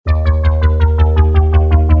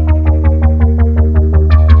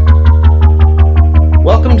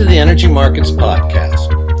Energy Markets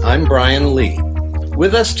Podcast. I'm Brian Lee.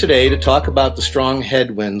 With us today to talk about the strong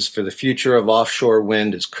headwinds for the future of offshore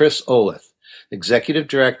wind is Kris Ohleth, Executive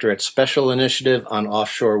Director at Special Initiative on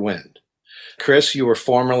Offshore Wind. Kris, you were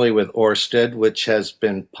formerly with Ørsted, which has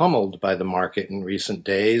been pummeled by the market in recent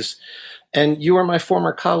days, and you were my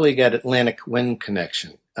former colleague at Atlantic Wind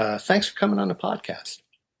Connection. Thanks for coming on the podcast.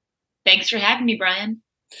 Thanks for having me, Brian.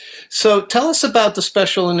 So tell us about the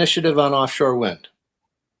Special Initiative on Offshore Wind.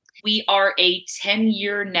 We are a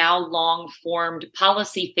 10-year now long formed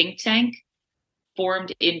policy think tank,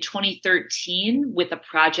 formed in 2013 with a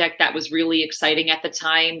project that was really exciting at the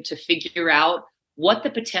time to figure out what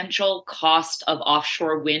the potential cost of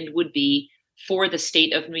offshore wind would be for the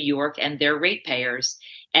state of New York and their ratepayers.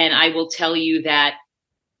 And I will tell you that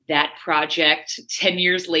that project 10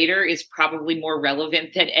 years later is probably more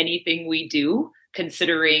relevant than anything we do,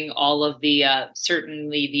 considering all of the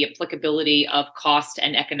certainly the applicability of cost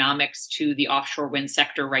and economics to the offshore wind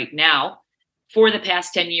sector right now. For the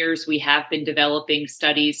past 10 years, we have been developing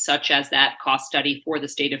studies such as that cost study for the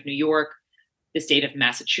state of New York, the state of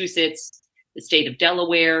Massachusetts, the state of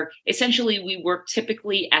Delaware. Essentially, we work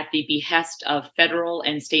typically at the behest of federal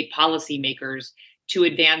and state policymakers to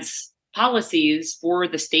advance policies for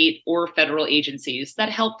the state or federal agencies that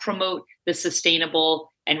help promote the sustainable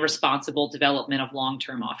and responsible development of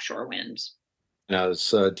long-term offshore wind. I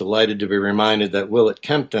was delighted to be reminded that Willett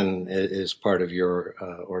Kempton is part of your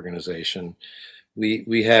organization.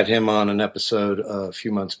 We had him on an episode a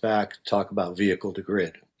few months back to talk about vehicle to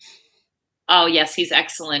grid. Oh, yes, he's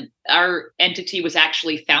excellent. Our entity was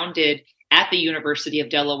actually founded at the University of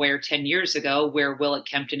Delaware 10 years ago, where Willett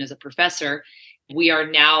Kempton is a professor. We are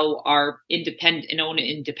now our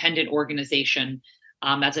independent organization.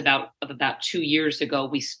 As about 2 years ago,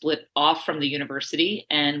 we split off from the university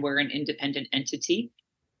and we're an independent entity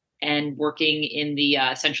and working in the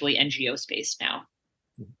essentially NGO space now.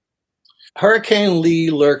 Hurricane Lee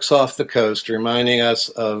lurks off the coast, reminding us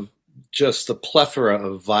of just the plethora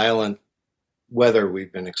of violent weather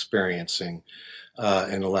we've been experiencing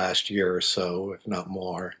in the last year or so, if not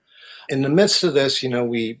more. In the midst of this,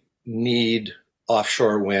 we need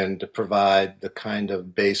offshore wind to provide the kind of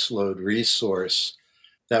baseload resource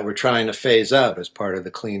that we're trying to phase out as part of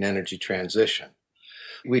the clean energy transition.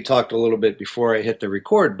 We talked a little bit before I hit the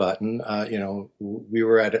record button. We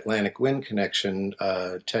were at Atlantic Wind Connection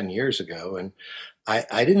 10 years ago, and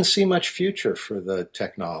I didn't see much future for the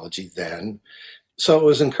technology then. So it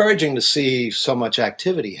was encouraging to see so much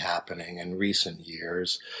activity happening in recent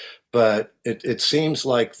years, but it seems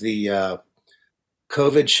like the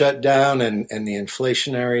COVID shutdown and the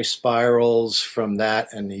inflationary spirals from that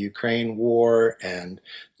and the Ukraine war and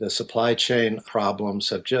the supply chain problems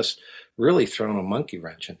have just really thrown a monkey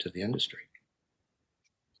wrench into the industry.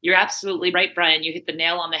 You're absolutely right, Brian. You hit the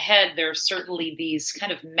nail on the head. There are certainly these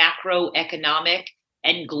kind of macroeconomic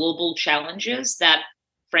and global challenges that,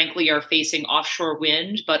 frankly, are facing offshore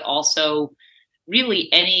wind, but also really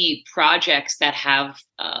any projects that have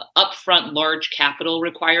upfront large capital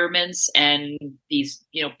requirements and these,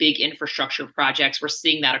 big infrastructure projects. We're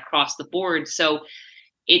seeing that across the board. So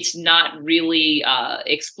it's not really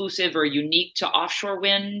exclusive or unique to offshore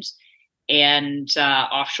wind. And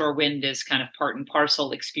offshore wind is kind of part and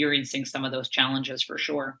parcel experiencing some of those challenges for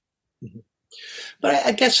sure. Mm-hmm. But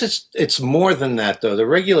I guess it's more than that, though. The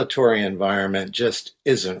regulatory environment just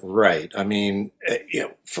isn't right. I mean,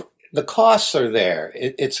 the costs are there.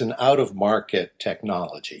 It's an out-of-market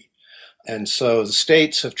technology. And so the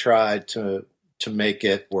states have tried to make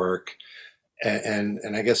it work. And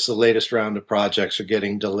I guess the latest round of projects are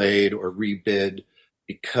getting delayed or rebid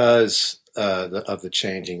because of the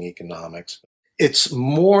changing economics. It's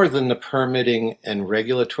more than the permitting and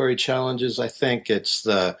regulatory challenges. I think it's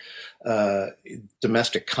the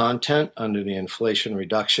domestic content under the Inflation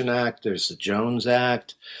Reduction Act. There's the Jones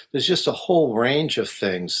Act. There's just a whole range of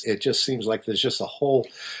things. It just seems like there's just a whole,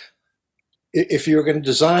 if you're going to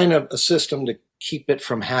design a system to keep it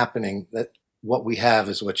from happening, that what we have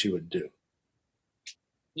is what you would do.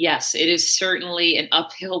 Yes, it is certainly an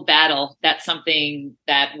uphill battle. That's something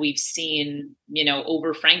that we've seen,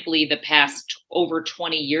 over, frankly, the past over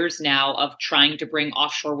 20 years now of trying to bring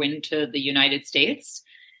offshore wind to the United States.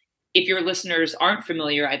 If your listeners aren't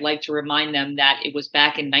familiar, I'd like to remind them that it was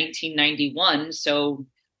back in 1991, so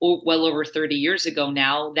well over 30 years ago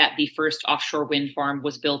now, that the first offshore wind farm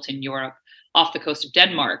was built in Europe off the coast of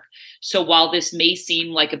Denmark. So while this may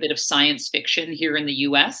seem like a bit of science fiction here in the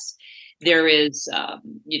US, there is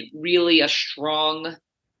really a strong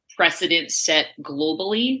precedent set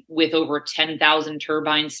globally with over 10,000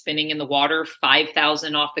 turbines spinning in the water,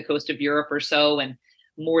 5,000 off the coast of Europe or so, and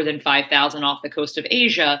more than 5,000 off the coast of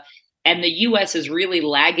Asia. And the US is really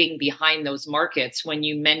lagging behind those markets. When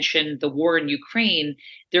you mentioned the war in Ukraine,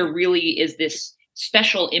 there really is this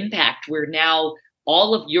special impact where now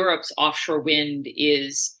all of Europe's offshore wind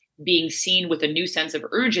is being seen with a new sense of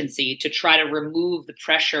urgency to try to remove the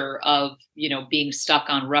pressure of, being stuck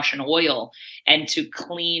on Russian oil and to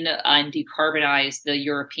clean and decarbonize the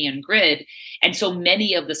European grid. And so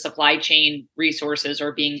many of the supply chain resources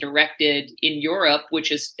are being directed in Europe,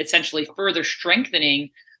 which is essentially further strengthening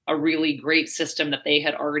a really great system that they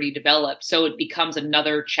had already developed. So it becomes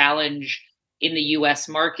another challenge in the US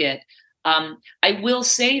market. I will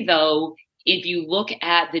say, though, if you look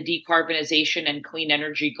at the decarbonization and clean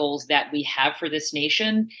energy goals that we have for this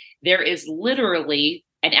nation, there is literally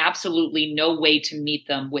and absolutely no way to meet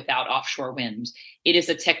them without offshore wind. It is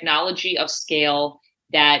a technology of scale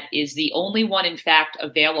that is the only one, in fact,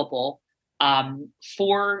 available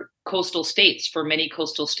for coastal states, for many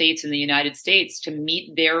coastal states in the United States, to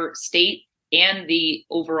meet their state and the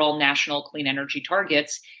overall national clean energy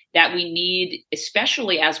targets that we need,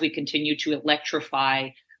 especially as we continue to electrify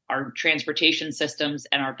our transportation systems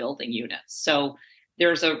and our building units. So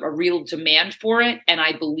there's a real demand for it. And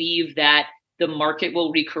I believe that the market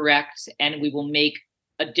will recorrect and we will make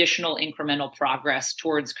additional incremental progress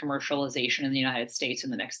towards commercialization in the United States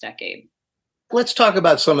in the next decade. Let's talk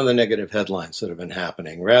about some of the negative headlines that have been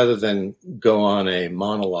happening. Rather than go on a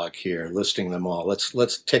monologue here, listing them all,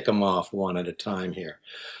 let's tick them off one at a time here.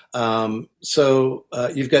 So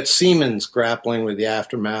you've got Siemens grappling with the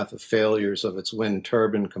aftermath of failures of its wind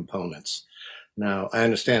turbine components. Now, I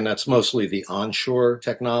understand that's mostly the onshore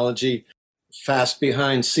technology. Fast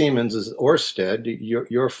behind Siemens is Ørsted,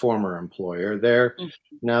 your former employer. They're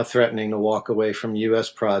now threatening to walk away from U.S.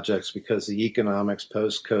 projects because the economics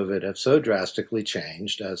post-COVID have so drastically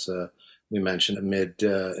changed, as we mentioned, amid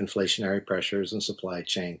inflationary pressures and supply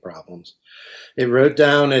chain problems. It wrote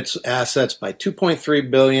down its assets by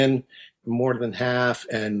 $2.3 billion, more than half,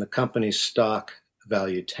 and the company's stock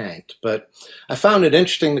value tanked. But I found it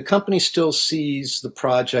interesting. The company still sees the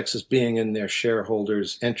projects as being in their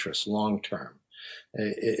shareholders' interest long term.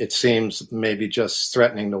 It seems maybe just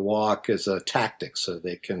threatening to walk as a tactic so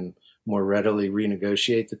they can more readily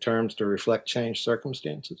renegotiate the terms to reflect changed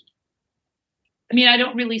circumstances. I mean, I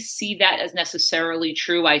don't really see that as necessarily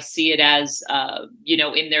true. I see it as,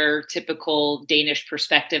 in their typical Danish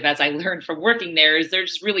perspective, as I learned from working there, is they're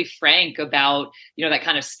just really frank about, that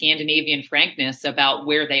kind of Scandinavian frankness about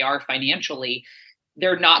where they are financially.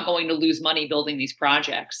 They're not going to lose money building these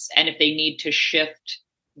projects. And if they need to shift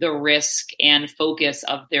the risk and focus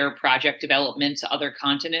of their project development to other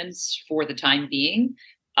continents for the time being,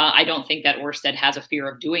 I don't think that Ørsted has a fear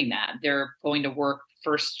of doing that. They're going to work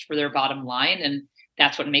first for their bottom line. And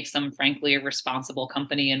that's what makes them, frankly, a responsible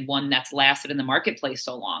company and one that's lasted in the marketplace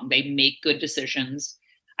so long. They make good decisions.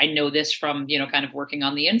 I know this from, kind of working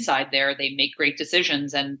on the inside there. They make great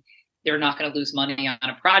decisions and they're not going to lose money on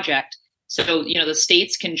a project. So, the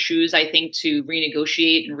states can choose, I think, to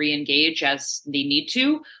renegotiate and re-engage as they need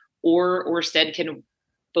to, or Ørsted can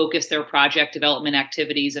focus their project development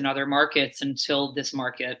activities in other markets until this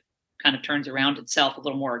market kind of turns around itself a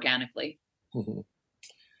little more organically. Mm-hmm.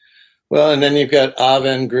 Well, and then you've got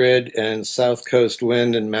Avangrid and South Coast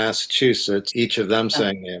Wind in Massachusetts, each of them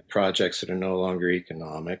saying they have projects that are no longer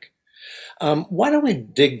economic. Why don't we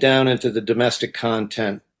dig down into the domestic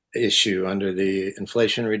content issue under the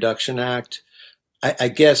Inflation Reduction Act? I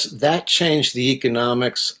guess that changed the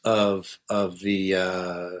economics of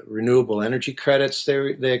the renewable energy credits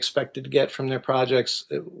they expected to get from their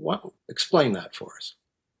projects. Explain that for us.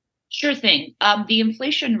 Sure thing. The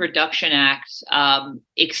Inflation Reduction Act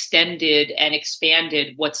extended and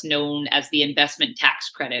expanded what's known as the investment tax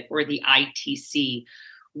credit, or the ITC,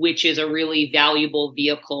 which is a really valuable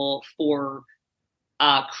vehicle for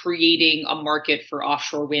creating a market for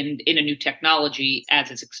offshore wind in a new technology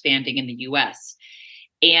as it's expanding in the US.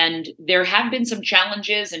 And there have been some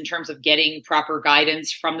challenges in terms of getting proper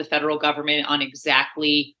guidance from the federal government on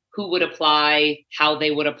exactly who would apply, how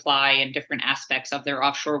they would apply, and different aspects of their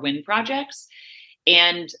offshore wind projects.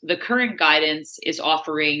 And the current guidance is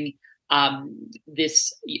offering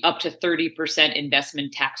this up to 30%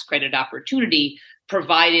 investment tax credit opportunity,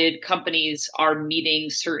 provided companies are meeting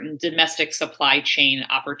certain domestic supply chain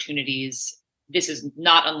opportunities. This is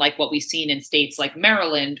not unlike what we've seen in states like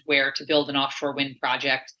Maryland, where to build an offshore wind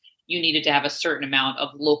project, you needed to have a certain amount of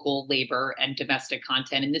local labor and domestic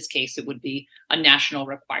content. In this case, it would be a national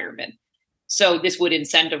requirement. So this would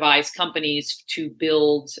incentivize companies to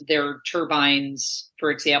build their turbines,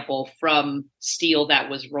 for example, from steel that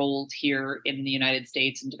was rolled here in the United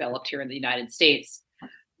States and developed here in the United States.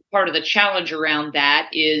 part of the challenge around that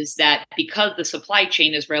is that because the supply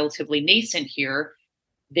chain is relatively nascent here,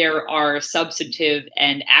 there are substantive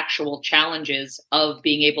and actual challenges of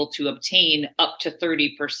being able to obtain up to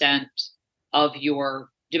 30% of your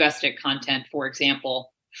domestic content, for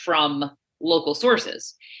example, from local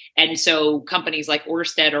sources. And so companies like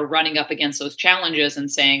Orsted are running up against those challenges and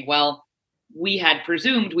saying, well, we had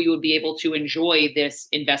presumed we would be able to enjoy this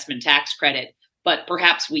investment tax credit, but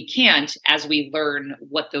perhaps we can't as we learn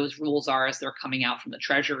what those rules are as they're coming out from the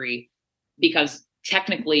Treasury, because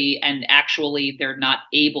technically and actually they're not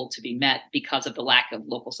able to be met because of the lack of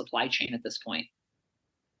local supply chain at this point.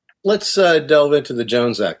 Let's delve into the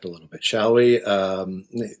Jones Act a little bit, shall we?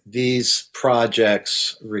 These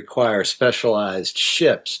projects require specialized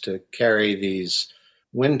ships to carry these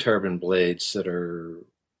wind turbine blades that are,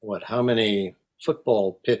 how many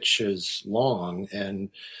football pitches long? And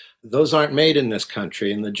those aren't made in this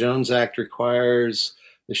country. And the Jones Act requires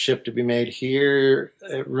the ship to be made here.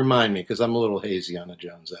 Remind me, because I'm a little hazy on the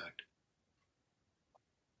Jones Act.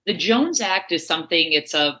 The Jones Act is something,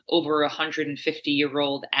 it's a over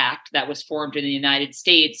 150-year-old act that was formed in the United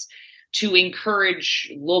States to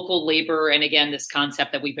encourage local labor. And again, this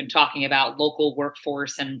concept that we've been talking about, local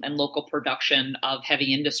workforce and local production of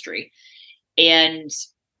heavy industry. And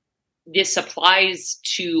this applies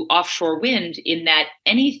to offshore wind in that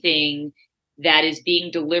anything that is being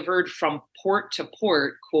delivered from port to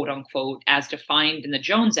port, quote unquote, as defined in the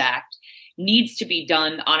Jones Act, needs to be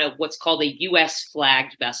done on what's called a U.S.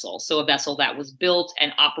 flagged vessel. So a vessel that was built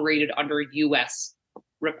and operated under U.S.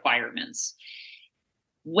 requirements.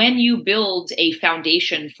 When you build a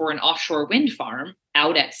foundation for an offshore wind farm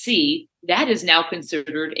out at sea, that is now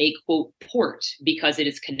considered a, quote, port, because it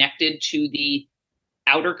is connected to the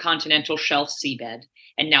outer continental shelf seabed.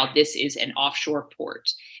 And now this is an offshore port.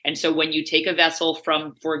 And so when you take a vessel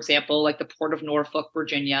from, for example, like the Port of Norfolk,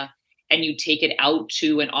 Virginia, and you take it out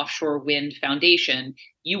to an offshore wind foundation,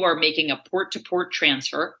 you are making a port-to-port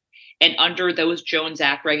transfer. And under those Jones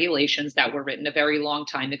Act regulations that were written a very long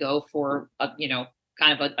time ago for,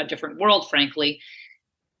 kind of a different world, frankly,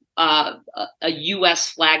 a U.S.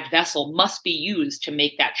 flagged vessel must be used to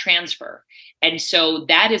make that transfer. And so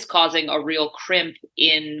that is causing a real crimp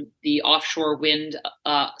in the offshore wind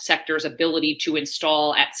sector's ability to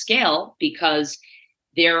install at scale, because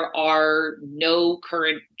there are no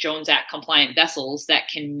current Jones Act compliant vessels that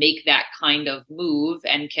can make that kind of move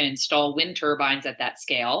and can install wind turbines at that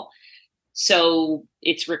scale. So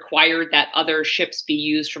it's required that other ships be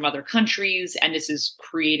used from other countries. And this is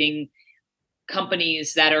creating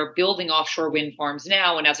companies that are building offshore wind farms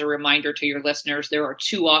now. And as a reminder to your listeners, there are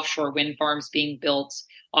 2 offshore wind farms being built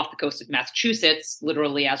off the coast of Massachusetts,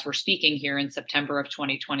 literally as we're speaking here in September of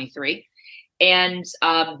 2023. And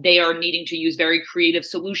they are needing to use very creative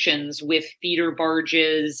solutions with feeder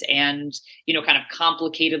barges and, kind of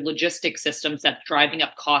complicated logistics systems that's driving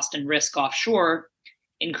up cost and risk offshore,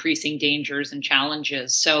 increasing dangers and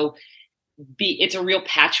challenges. So it's a real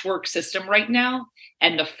patchwork system right now.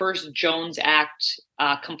 And the first Jones Act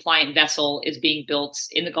compliant vessel is being built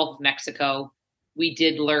in the Gulf of Mexico. We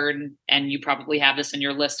did learn, and you probably have this in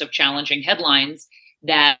your list of challenging headlines,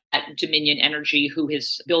 that Dominion Energy, who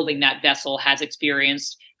is building that vessel, has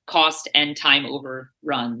experienced cost and time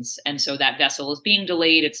overruns. And so that vessel is being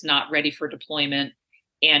delayed. It's not ready for deployment,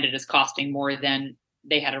 and it is costing more than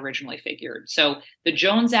they had originally figured. So the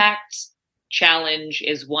Jones Act challenge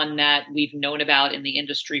is one that we've known about in the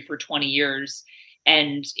industry for 20 years.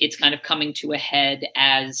 And it's kind of coming to a head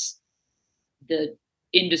as the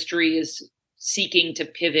industry is seeking to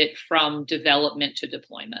pivot from development to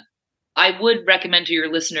deployment. I would recommend to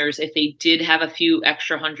your listeners, if they did have a few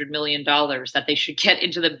extra $100 million, that they should get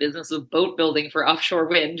into the business of boat building for offshore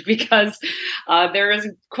wind, because there is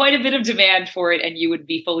quite a bit of demand for it, and you would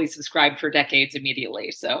be fully subscribed for decades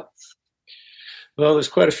immediately. So, well, there's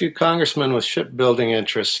quite a few congressmen with shipbuilding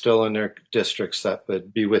interests still in their districts that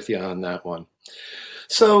would be with you on that one.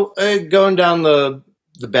 So, going down the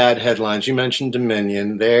bad headlines, you mentioned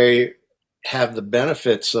Dominion. They have the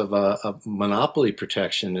benefits of a monopoly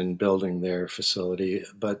protection in building their facility,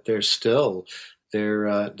 but they're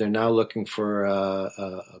now looking for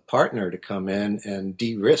a partner to come in and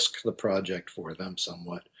de-risk the project for them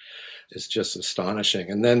somewhat. It's just astonishing.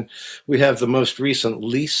 And then we have the most recent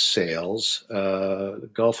lease sales. The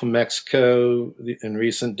Gulf of Mexico in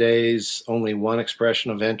recent days, only 1 expression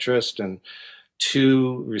of interest and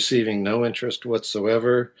 2 receiving no interest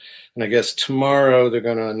whatsoever. And I guess tomorrow they're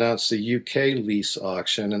going to announce the UK lease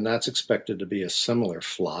auction, and that's expected to be a similar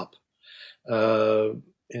flop. And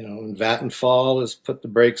Vattenfall has put the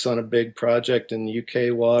brakes on a big project in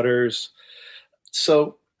UK waters.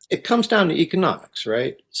 So it comes down to economics,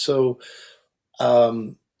 right? So,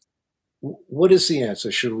 um, what is the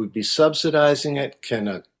answer? Should we be subsidizing it? Can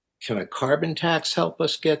a carbon tax help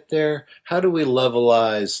us get there? How do we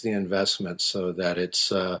levelize the investment so that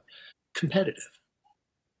it's competitive?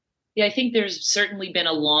 Yeah, I think there's certainly been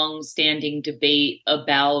a long-standing debate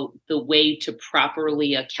about the way to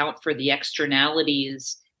properly account for the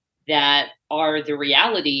externalities that are the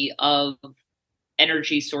reality of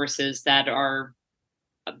energy sources that are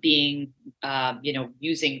being,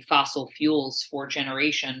 using fossil fuels for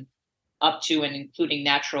generation up to and including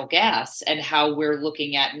natural gas, and how we're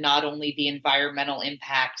looking at not only the environmental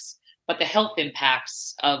impacts, but the health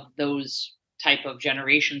impacts of those type of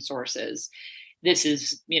generation sources. This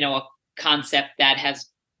is, a concept that has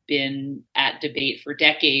been at debate for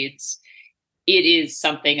decades. It is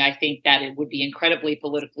something I think that it would be incredibly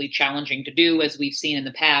politically challenging to do, as we've seen in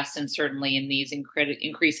the past, and certainly in these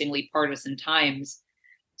increasingly partisan times.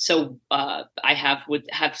 So would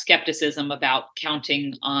have skepticism about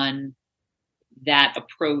counting on that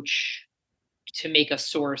approach to make a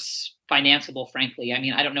source financeable, frankly. I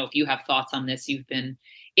mean, I don't know if you have thoughts on this. You've been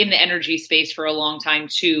in the energy space for a long time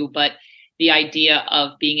too, but the idea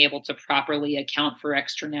of being able to properly account for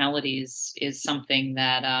externalities is something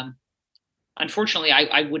that, unfortunately,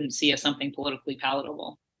 I wouldn't see as something politically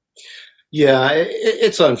palatable. Yeah,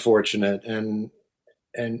 it's unfortunate, and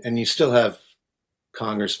you still have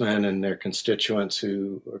congressmen and their constituents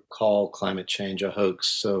who call climate change a hoax.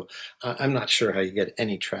 So I'm not sure how you get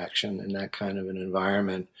any traction in that kind of an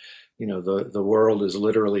environment. The world is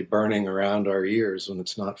literally burning around our ears when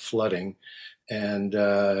it's not flooding. And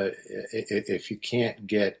if you can't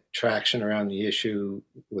get traction around the issue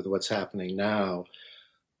with what's happening now,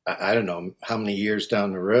 I don't know how many years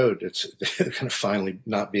down the road they're going to finally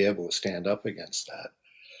not be able to stand up against that.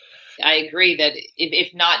 I agree that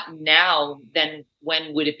if not now, then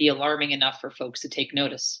when would it be alarming enough for folks to take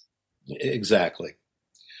notice? Exactly.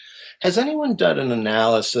 Has anyone done an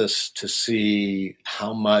analysis to see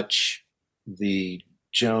how much the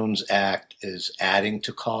Jones Act is adding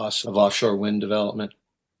to costs of offshore wind development?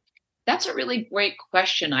 That's a really great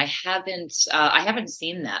question. I haven't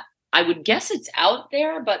seen that. I would guess it's out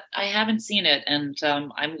there, but I haven't seen it, and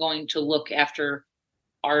I'm going to look after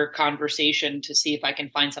our conversation to see if I can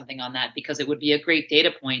find something on that, because it would be a great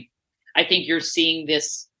data point. I think you're seeing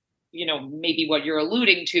this, maybe what you're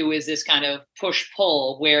alluding to is this kind of push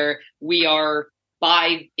pull where we are,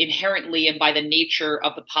 by inherently and by the nature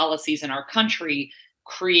of the policies in our country,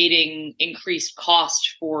 creating increased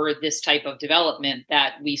cost for this type of development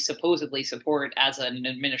that we supposedly support as an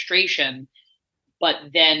administration, but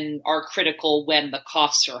then are critical when the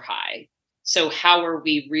costs are high. So how are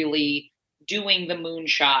we really doing the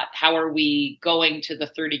moonshot? How are we going to the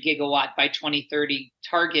 30 gigawatt by 2030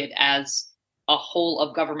 target as a whole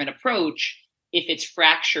of government approach if it's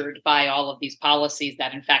fractured by all of these policies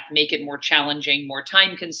that in fact make it more challenging, more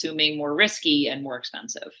time consuming, more risky, and more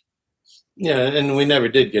expensive? Yeah, and we never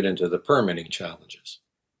did get into the permitting challenges.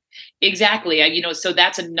 Exactly. So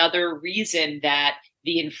that's another reason that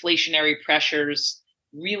the inflationary pressures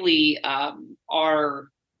really are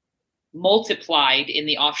multiplied in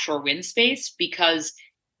the offshore wind space, because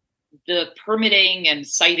the permitting and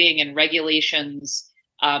siting and regulations,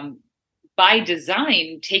 by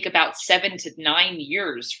design, take about 7 to 9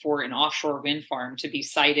 years for an offshore wind farm to be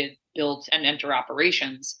sited, built, and enter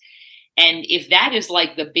operations. And if that is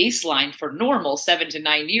like the baseline for normal 7 to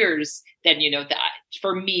 9 years, then, that,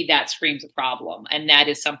 for me, that screams a problem. And that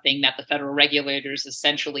is something that the federal regulators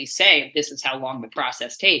essentially say, this is how long the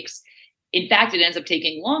process takes. In fact, it ends up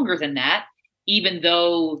taking longer than that, even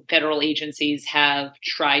though federal agencies have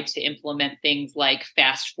tried to implement things like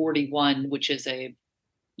Fast 41, which is a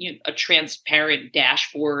transparent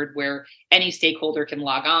dashboard where any stakeholder can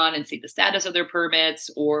log on and see the status of their permits,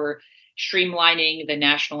 or streamlining the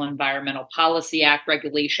National Environmental Policy Act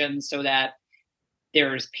regulations so that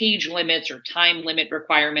there's page limits or time limit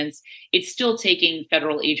requirements. It's still taking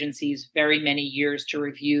federal agencies very many years to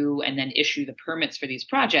review and then issue the permits for these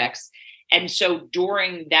projects. And so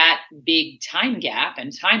during that big time gap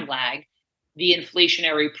and time lag, the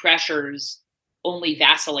inflationary pressures only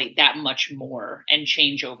vacillate that much more and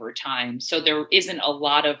change over time. So there isn't a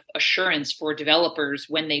lot of assurance for developers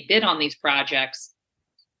when they bid on these projects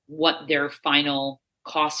what their final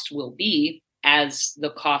costs will be, as the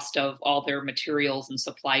cost of all their materials and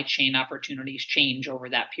supply chain opportunities change over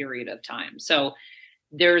that period of time. So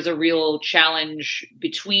there's a real challenge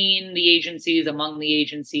between the agencies, among the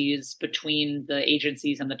agencies, between the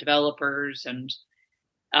agencies and the developers, and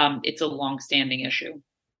it's a long-standing issue.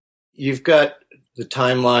 You've got the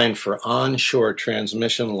timeline for onshore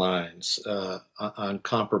transmission lines on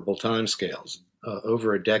comparable timescales,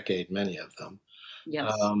 over a decade, many of them.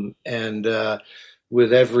 Yes. And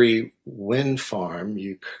with every wind farm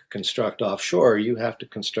you construct offshore, you have to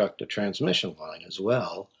construct a transmission line as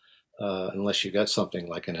well, unless you got something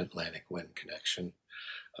like an Atlantic wind connection.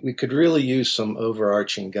 We could really use some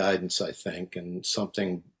overarching guidance, I think, and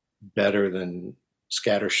something better than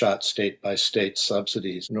scattershot state by state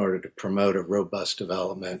subsidies in order to promote a robust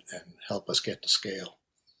development and help us get to scale.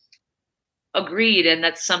 Agreed. And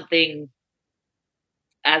that's something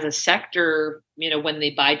as a sector, when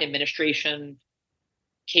the Biden administration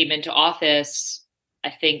came into office,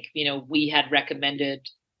 I think, we had recommended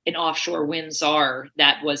an offshore wind czar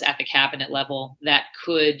that was at the cabinet level that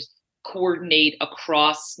could coordinate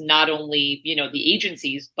across not only, the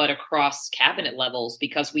agencies, but across cabinet levels,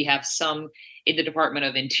 because we have some in the Department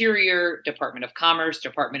of Interior, Department of Commerce,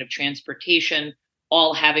 Department of Transportation,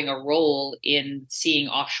 all having a role in seeing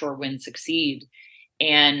offshore wind succeed.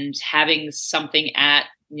 And having something that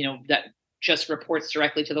just reports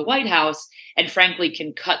directly to the White House and frankly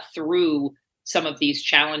can cut through some of these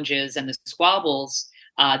challenges and the squabbles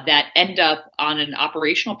that end up on an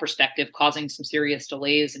operational perspective causing some serious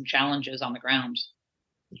delays and challenges on the ground.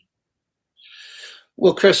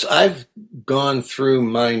 Well, Kris, I've gone through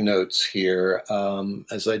my notes here.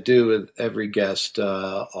 As I do with every guest,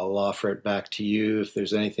 I'll offer it back to you if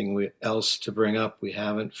there's anything else to bring up we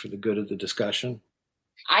haven't for the good of the discussion.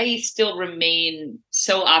 I still remain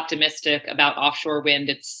so optimistic about offshore wind.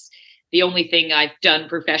 It's the only thing I've done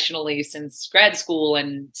professionally since grad school.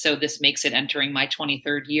 And so this makes it entering my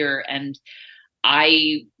 23rd year. And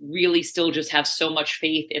I really still just have so much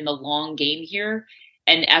faith in the long game here.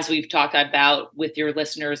 And as we've talked about with your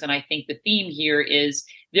listeners, and I think the theme here is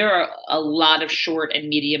there are a lot of short and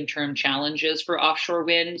medium term challenges for offshore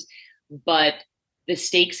wind, but the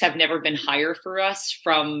stakes have never been higher for us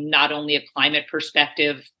from not only a climate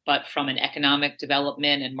perspective, but from an economic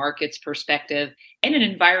development and markets perspective and an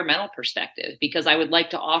environmental perspective, because I would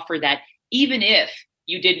like to offer that even if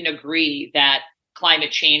you didn't agree that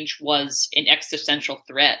climate change was an existential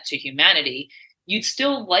threat to humanity, you'd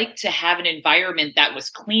still like to have an environment that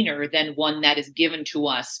was cleaner than one that is given to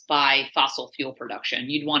us by fossil fuel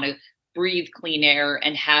production. You'd want to breathe clean air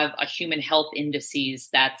and have a human health indices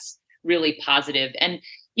that's really positive. And,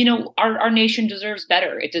 our nation deserves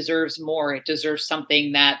better. It deserves more. It deserves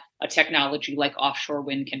something that a technology like offshore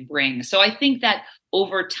wind can bring. So I think that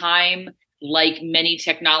over time, like many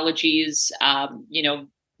technologies,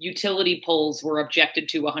 utility poles were objected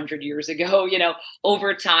to 100 years ago.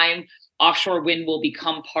 Over time, offshore wind will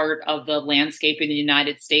become part of the landscape in the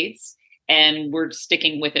United States, and we're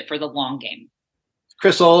sticking with it for the long game.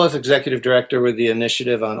 Kris Ohleth, Executive Director with the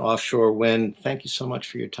Initiative on Offshore Wind. Thank you so much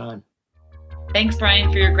for your time. Thanks, Brian,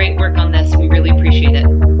 for your great work on this. We really appreciate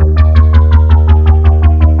it.